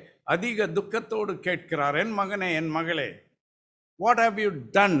நம்மிடத்திலே அதிக துக்கத்தோடு கேட்கிறார், என் மகனே, என் மகளே, what have you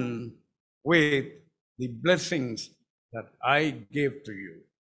done with the blessings that I gave to you?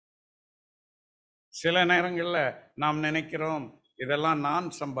 சில நேரங்களில் நாம் நினைக்கிறோம் இதெல்லாம் நான்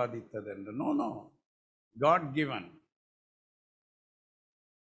சம்பாதித்தது என்று. No no, God given.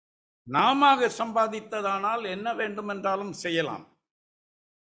 நாம சம்பாதித்ததானால் என்ன வேண்டும் என்றாலும் செய்யலாம்.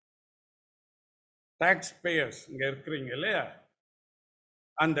 டாக்ஸ் பேயர்ஸ் இங்க இருக்கிறீங்க இல்லையா?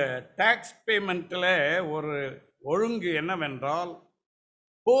 அந்த டாக்ஸ் பேமெண்ட்ல ஒரு ஒழுங்கு என்னவென்றால்,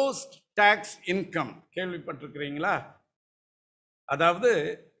 போஸ்ட் டாக்ஸ் இன்கம் கேள்விப்பட்டிருக்கிறீங்களா? அதாவது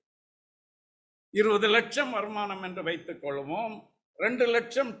 20 லட்சம் வருமானம் என்று வைத்துக் கொள்வோம், 2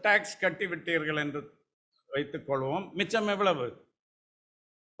 லட்சம் டாக்ஸ் கட்டிவிட்டீர்கள் என்று வைத்துக் கொள்வோம், மிச்சம் எவ்வளவு?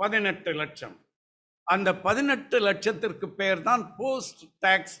 18 லட்சம். அந்த 18 லட்சத்திற்கு பேர் தான் போஸ்ட்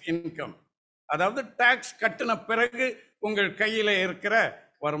டாக்ஸ் இன்கம். அதாவது டாக்ஸ் கட்டின பிறகு உங்கள் கையில இருக்கிற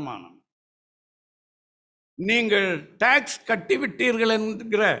வருமானம். நீங்கள் டாக்ஸ் கட்டிவிட்டீர்கள்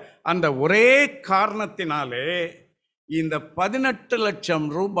என்கிற அந்த ஒரே காரணத்தினாலே இந்த 18 லட்சம்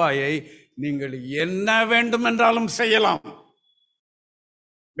ரூபாயை நீங்கள் என்ன வேண்டும் என்றாலும் செய்யலாம்.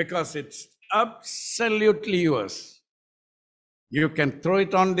 because it's absolutely yours. You can throw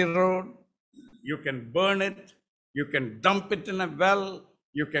it on the road, you can burn it, you can dump it in a well,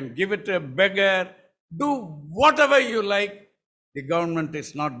 you can give it to a beggar, do whatever you like. The government is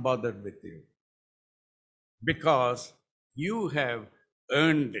not bothered with you because you have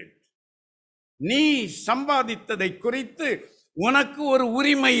earned it. நீ சம்பாதித்ததை குறித்து உனக்கு ஒரு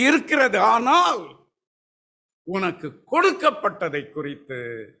உரிமை இருக்கிறது, ஆனால் உனக்கு கொடுக்கப்பட்டதை குறித்து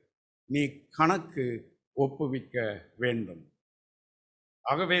நீ கணக்கு ஒப்புவிக்க வேண்டும்.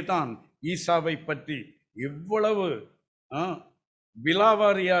 ஆகவேதான் ஈசாவை பற்றி இவ்வளவு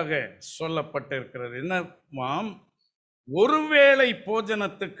விலாவாரியாக சொல்லப்பட்டிருக்கிறது. என்னமாம், ஒருவேளை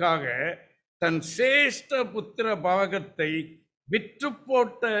போஜனத்துக்காக தன் சேஷ்ட புத்திர பாகத்தை விற்று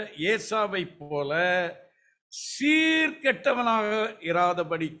போட்ட ஏசாவை போல சீர்கெட்டவனாக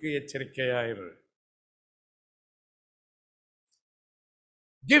இராதபடிக்கு எச்சரிக்கையாயிரு.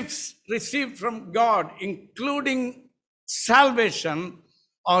 Gifts received from God, including salvation,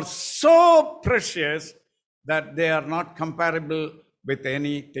 are so precious that they are not comparable with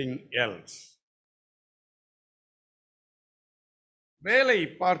anything else. வேலை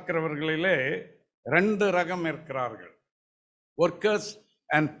பார்க்கிறவர்களிலே ரெண்டு ரகம் இருக்கிறார்கள், workers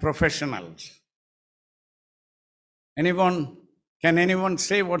and professionals. Can anyone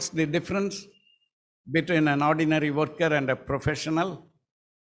say what's the difference between an ordinary worker and a professional?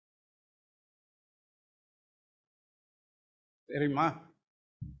 தெரியுமா?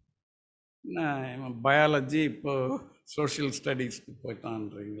 Biology இப்போ social ஸ்டடீஸ்க்கு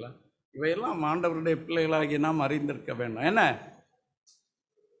போயிட்டான்றீங்களா? இவையெல்லாம் ஆண்டவருடைய பிள்ளைகளாகி நாம் அறிந்திருக்க வேண்டும். என்ன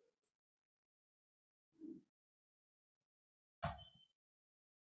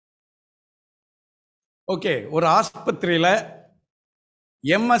ஓகே, ஒரு ஆஸ்பத்திரியில்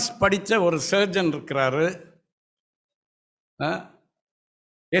எம்எஸ் படித்த ஒரு சர்ஜன் இருக்கிறாரு,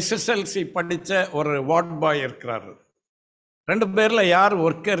 எஸ்எஸ்எல்சி படித்த ஒரு வார்ட் பாய் இருக்கிறாரு. ரெண்டு பேர்ல யார்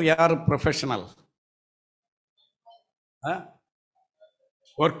ஒர்க்கர், யார் professional?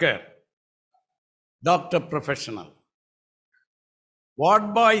 Worker. Doctor professional.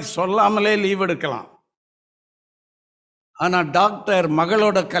 Ward boy சொல்லாமலே லீவ் எடுக்கலாம், ஆனா டாக்டர்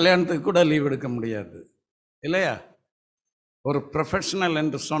மகளோட கல்யாணத்துக்கு கூட லீவ் எடுக்க முடியாது, இல்லையா? ஒரு ப்ரொஃபஷனல்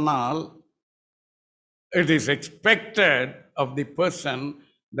என்று சொன்னால் it is expected of the person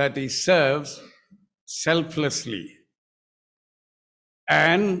that he serves selflessly.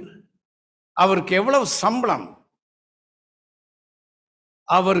 And அவருக்கு எவ்வளவு சம்பளம்,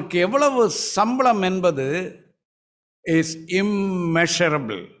 அவருக்கு எவ்வளவு சம்பளம் என்பது இஸ்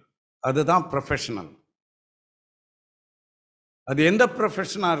immeasurable. அதுதான் ப்ரொஃபஷனல். அது எந்த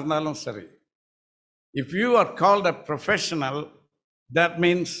ப்ரொஃபஷனாக இருந்தாலும் சரி. If you are called a professional, that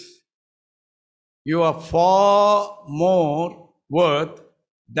means you are far more worth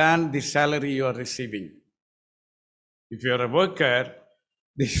than the salary you are receiving. If you are a worker,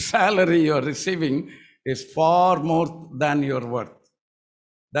 the salary you are receiving is far more than your worth.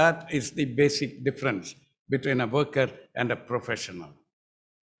 That is the basic difference between a worker and a professional.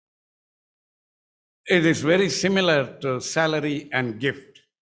 It is very similar to salary and gift.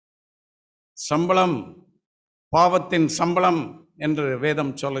 சம்பளம், பாவத்தின் சம்பளம் என்று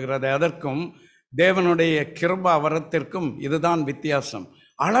வேதம் சொல்கிறது. அதற்கும் தேவனுடைய கிருபா வரத்திற்கும் இதுதான் வித்தியாசம்.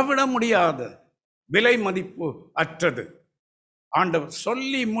 அளவிட முடியாத, விலை மதிப்பு அற்றது, ஆண்டவர்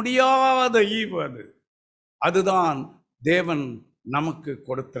சொல்லி முடியாத ஈவு அது. அதுதான் தேவன் நமக்கு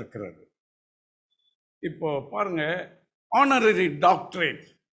கொடுத்திருக்கிறது. இப்போ பாருங்க, ஆனரரி டாக்டரேட்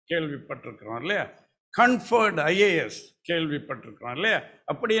கேள்விப்பட்டிருக்கிறோம் இல்லையா? கன்ஃபர்ட் ஐஏஎஸ் கேள்விப்பட்டிருக்கிறோம் இல்லையா?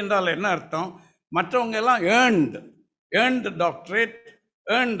 அப்படி என்றால் என்ன அர்த்தம்? மற்றவங்க எல்லாம் ஏர்ன்டு டாக்டரேட்,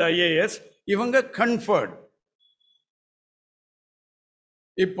 ஏர்ன்டு ஐஏஎஸ், இவங்க கன்ஃபர்ட்.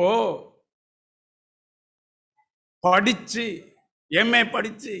 இப்போ படிச்சு, எம்ஏ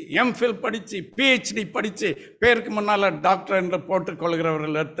படிச்சு, எம்ஃபில் படிச்சு, பிஹெச்டி படிச்சு, பேருக்கு முன்னால் டாக்டர் என்று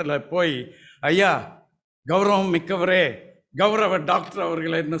போட்டுக்கொள்கிறவர்கள் இடத்துல போய், ஐயா கௌரவம் மிக்கவரே, கௌரவ டாக்டர்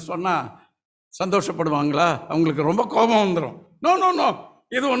அவர்களேன்னு சொன்னால் சந்தோஷப்படுவாங்களா? அவங்களுக்கு ரொம்ப கோபம் வந்துடும். நோ நோ நோ,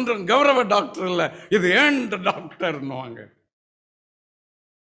 இது ஒன்றும் கௌரவ டாக்டர் இல்லை, இது ஏர்ன்டு டாக்டர்னுவாங்க.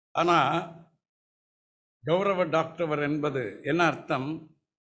 ஆனால் கௌரவ டாக்டர் என்பது என்ன அர்த்தம்?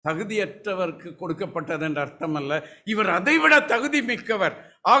 தகுதியற்றவருக்கு கொடுக்கப்பட்டது என்ற அர்த்தம் அல்ல. இவர் அதைவிட தகுதி மிக்கவர்.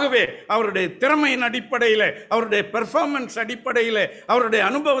 ஆகவே அவருடைய திறமையின் அடிப்படையில், அவருடைய பெர்ஃபார்மன்ஸ் அடிப்படையில், அவருடைய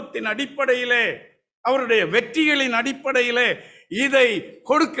அனுபவத்தின் அடிப்படையிலே, அவருடைய வெற்றிகளின் அடிப்படையிலே இதை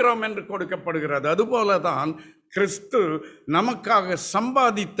கொடுக்கிறோம் என்று கொடுக்கப்படுகிறது. அதுபோலதான் கிறிஸ்து நமக்காக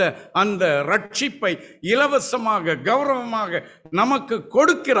சம்பாதித்த அந்த ரட்சிப்பை இலவசமாக, கௌரவமாக நமக்கு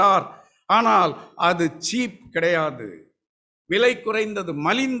கொடுக்கிறார். ஆனால் அது சீப் கிடையாது. விலை குறைந்தது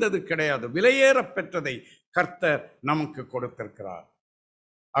மலிந்தது கிடையாது. விலையேற பெற்றதை கர்த்தர் நமக்கு கொடுத்திருக்கிறார்.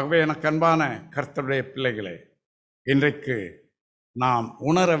 ஆகவே எனக்கு அன்பான கர்த்தருடைய பிள்ளைகளே, இன்றைக்கு நாம்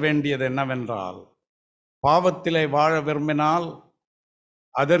உணர வேண்டியது என்னவென்றால், பாவத்திலே வாழ விரும்பினால்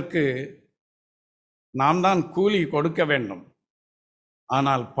அதற்கு நாம் தான் கூலி கொடுக்க வேண்டும்.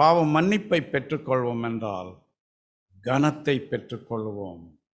 ஆனால் பாவ மன்னிப்பை பெற்றுக்கொள்வோம் என்றால் கனத்தை பெற்றுக்கொள்வோம்,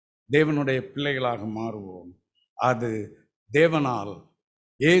 தேவனுடைய பிள்ளைகளாக மாறுவோம். அது தேவனால்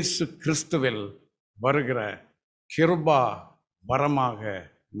இயேசு கிறிஸ்துவில் வருகிற கிருபா வரமாக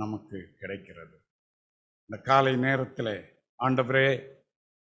நமக்கு கிடைக்கிறது. இந்த காலை நேரத்தில் ஆண்டவரே,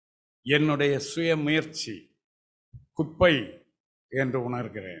 என்னுடைய சுய முயற்சி குப்பை என்று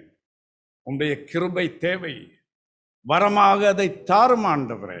உணர்கிறேன். உம்முடைய கிருபை தேவை, வரமாக அதை தாரும்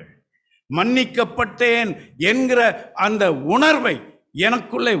ஆண்டவரே. மன்னிக்கப்பட்டேன் என்கிற அந்த உணர்வை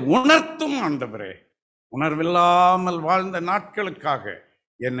எனக்குள்ளே உணர்த்தும் ஆண்டவரே. உணர்வில்லாமல் வாழ்ந்த நாட்களுக்காக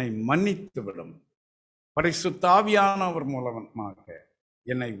என்னை மன்னித்து விடும். பரிசுத்த ஆவியானவர் மூலமாக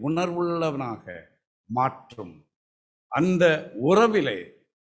என்னை உணர்வுள்ளவனாக மாற்றும். அந்த உறவிலே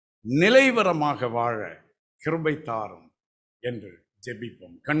நிலைவரமாக வாழ கிருபை தாரும் என்று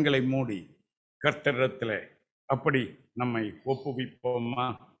ஜெபிப்போம். கண்களை மூடி கர்த்தரிடத்தில் அப்படி நம்மை ஒப்புவிப்போமா?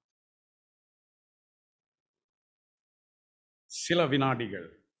 சில வினாடிகள்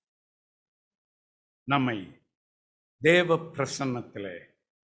நம்மை தேவ பிரசன்னத்திலே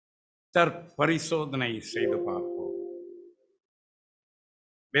தற்பரிசோதனை செய்து பார்ப்போம்.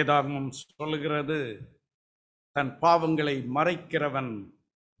 வேதாகமம் சொல்லுகிறது, தன் பாவங்களை மறைக்கிறவன்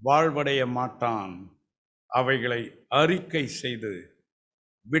வாழ்வடைய மாட்டான், அவைகளை அறிக்கை செய்து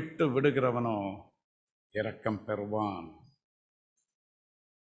விட்டு விடுகிறவனோ இரக்கம் பெறுவான்.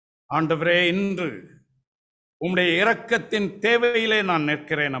 ஆண்டவரே, இன்று உம்முடைய இரக்கத்தின் தேவையிலே நான்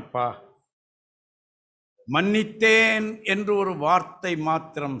நிற்கிறேன் அப்பா. மன்னித்தேன் என்று ஒரு வார்த்தை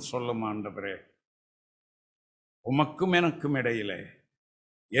மாத்திரம் சொல்லும் ஆண்டவரே. உமக்கும் எனக்கும் இடையிலே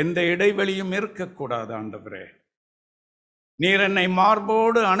எந்த இடைவெளியும் இருக்கக்கூடாது ஆண்டவரே. நீர் என்னை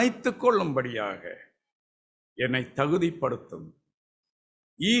மார்போடு அணைத்துக் கொள்ளும்படியாக என்னை தகுதிப்படுத்தும்.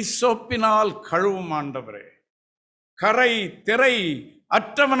 ஈசோப்பினால் கழுவும் ஆண்டவரே. கரை திரை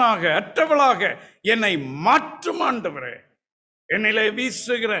அற்றவளாக என்னை மாற்றும் ஆண்டவரே. என்னிலே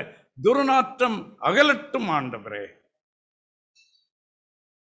வீசுகிற துர்நாற்றம் அகலட்டும் ஆண்டவரே.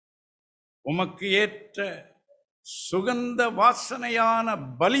 உமக்கு ஏற்ற சுகந்த வாசனையான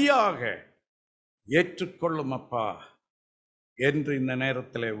பலியாக ஏற்றுக்கொள்ளும் அப்பா என்று இந்த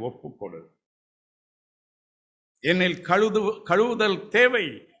நேரத்தில் ஒப்புக்கொடு. என்னில் கழுவுதல் தேவை.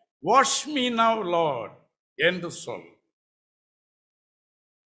 வாஷ் மீ நவ் லார்ட் என்று சொல்.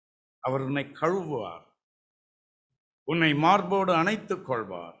 அவர் உன்னை கழுவுவார், உன்னை மார்போடு அணைத்துக்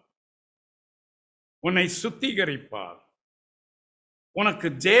கொள்வார், உன்னை சுத்திகரிப்பார், உனக்கு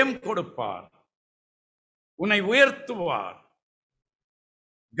ஜெயம் கொடுப்பார், உன்னை உயர்த்துவார்,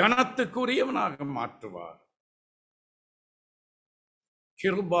 கனத்துக்குரியவனாக மாற்றுவார்.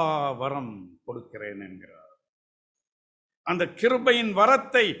 கிருபா வரம் கொடுக்கிறேன் என்கிறார். அந்த கிருபையின்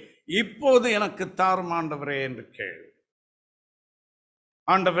வரத்தை இப்போது எனக்கு தாரும் ஆண்டவரே என்று கேள்.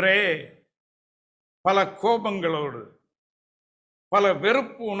 ஆண்டவரே, பல கோபங்களோடு, பல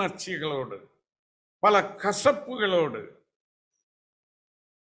வெறுப்பு உணர்ச்சிகளோடு, பல கசப்புகளோடு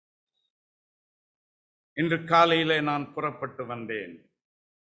இன்று காலையிலே நான் புறப்பட்டு வந்தேன்.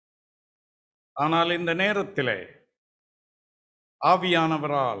 ஆனால் இந்த நேரத்திலே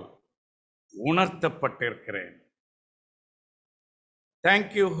ஆவியானவரால் உணர்த்தப்பட்டிருக்கிறேன். Thank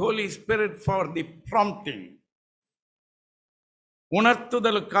you, Holy Spirit, for the prompting.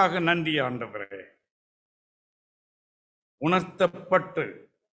 உணர்த்துதலுக்காக நன்றி ஆண்டவரே. உணர்த்தப்பட்டு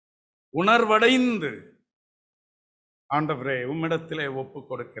உணர்வடைந்து ஆண்டவரே உம்மிடத்திலே ஒப்பு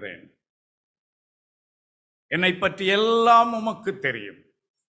கொடுக்கிறேன். என்னை பற்றி எல்லாம் உமக்கு தெரியும்.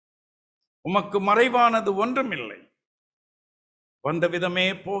 உமக்கு மறைவானது ஒன்றுமில்லை. வந்த விதமே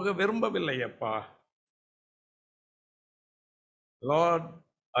போக விரும்பவில்லை அப்பா. Lord,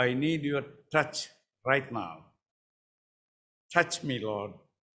 I need your touch right now. Touch me, Lord.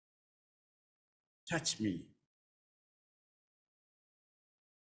 Touch me.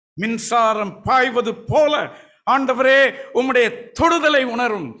 மின்சாரம் பாய்வது போல ஆண்டவரே உம்முடைய தொடுதலை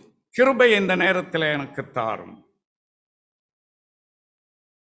உணரும் கிருபை இந்த நேரத்தில் எனக்கு தாரும்.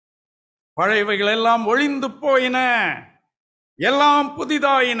 பழையவைகள் எல்லாம் ஒழிந்து போயின, எல்லாம்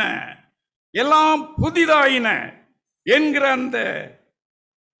புதிதாயின, எல்லாம் புதிதாயின என்கிற அந்த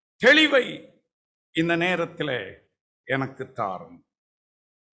தெளிவை இந்த நேரத்தில் எனக்கு தாரும்.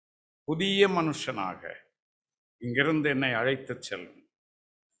 புதிய மனுஷனாக இங்கிருந்து என்னை அழைத்து செல்லும்.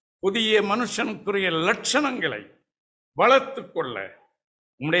 புதிய மனுஷனுக்குரிய லட்சணங்களை வளர்த்துக் கொள்ள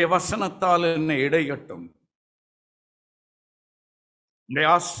உம்முடைய வசனத்தால் என்னை இடைகட்டும்.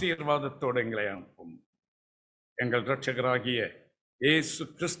 உம்முடைய ஆசீர்வாதத்தோடு எங்களை அனுப்பும். எங்கள் இரட்சகராகிய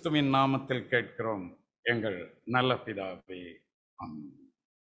இயேசு கிறிஸ்துவின் நாமத்தில் கேட்கிறோம் எங்கள் நல்ல பிதாவே. ஆமென்.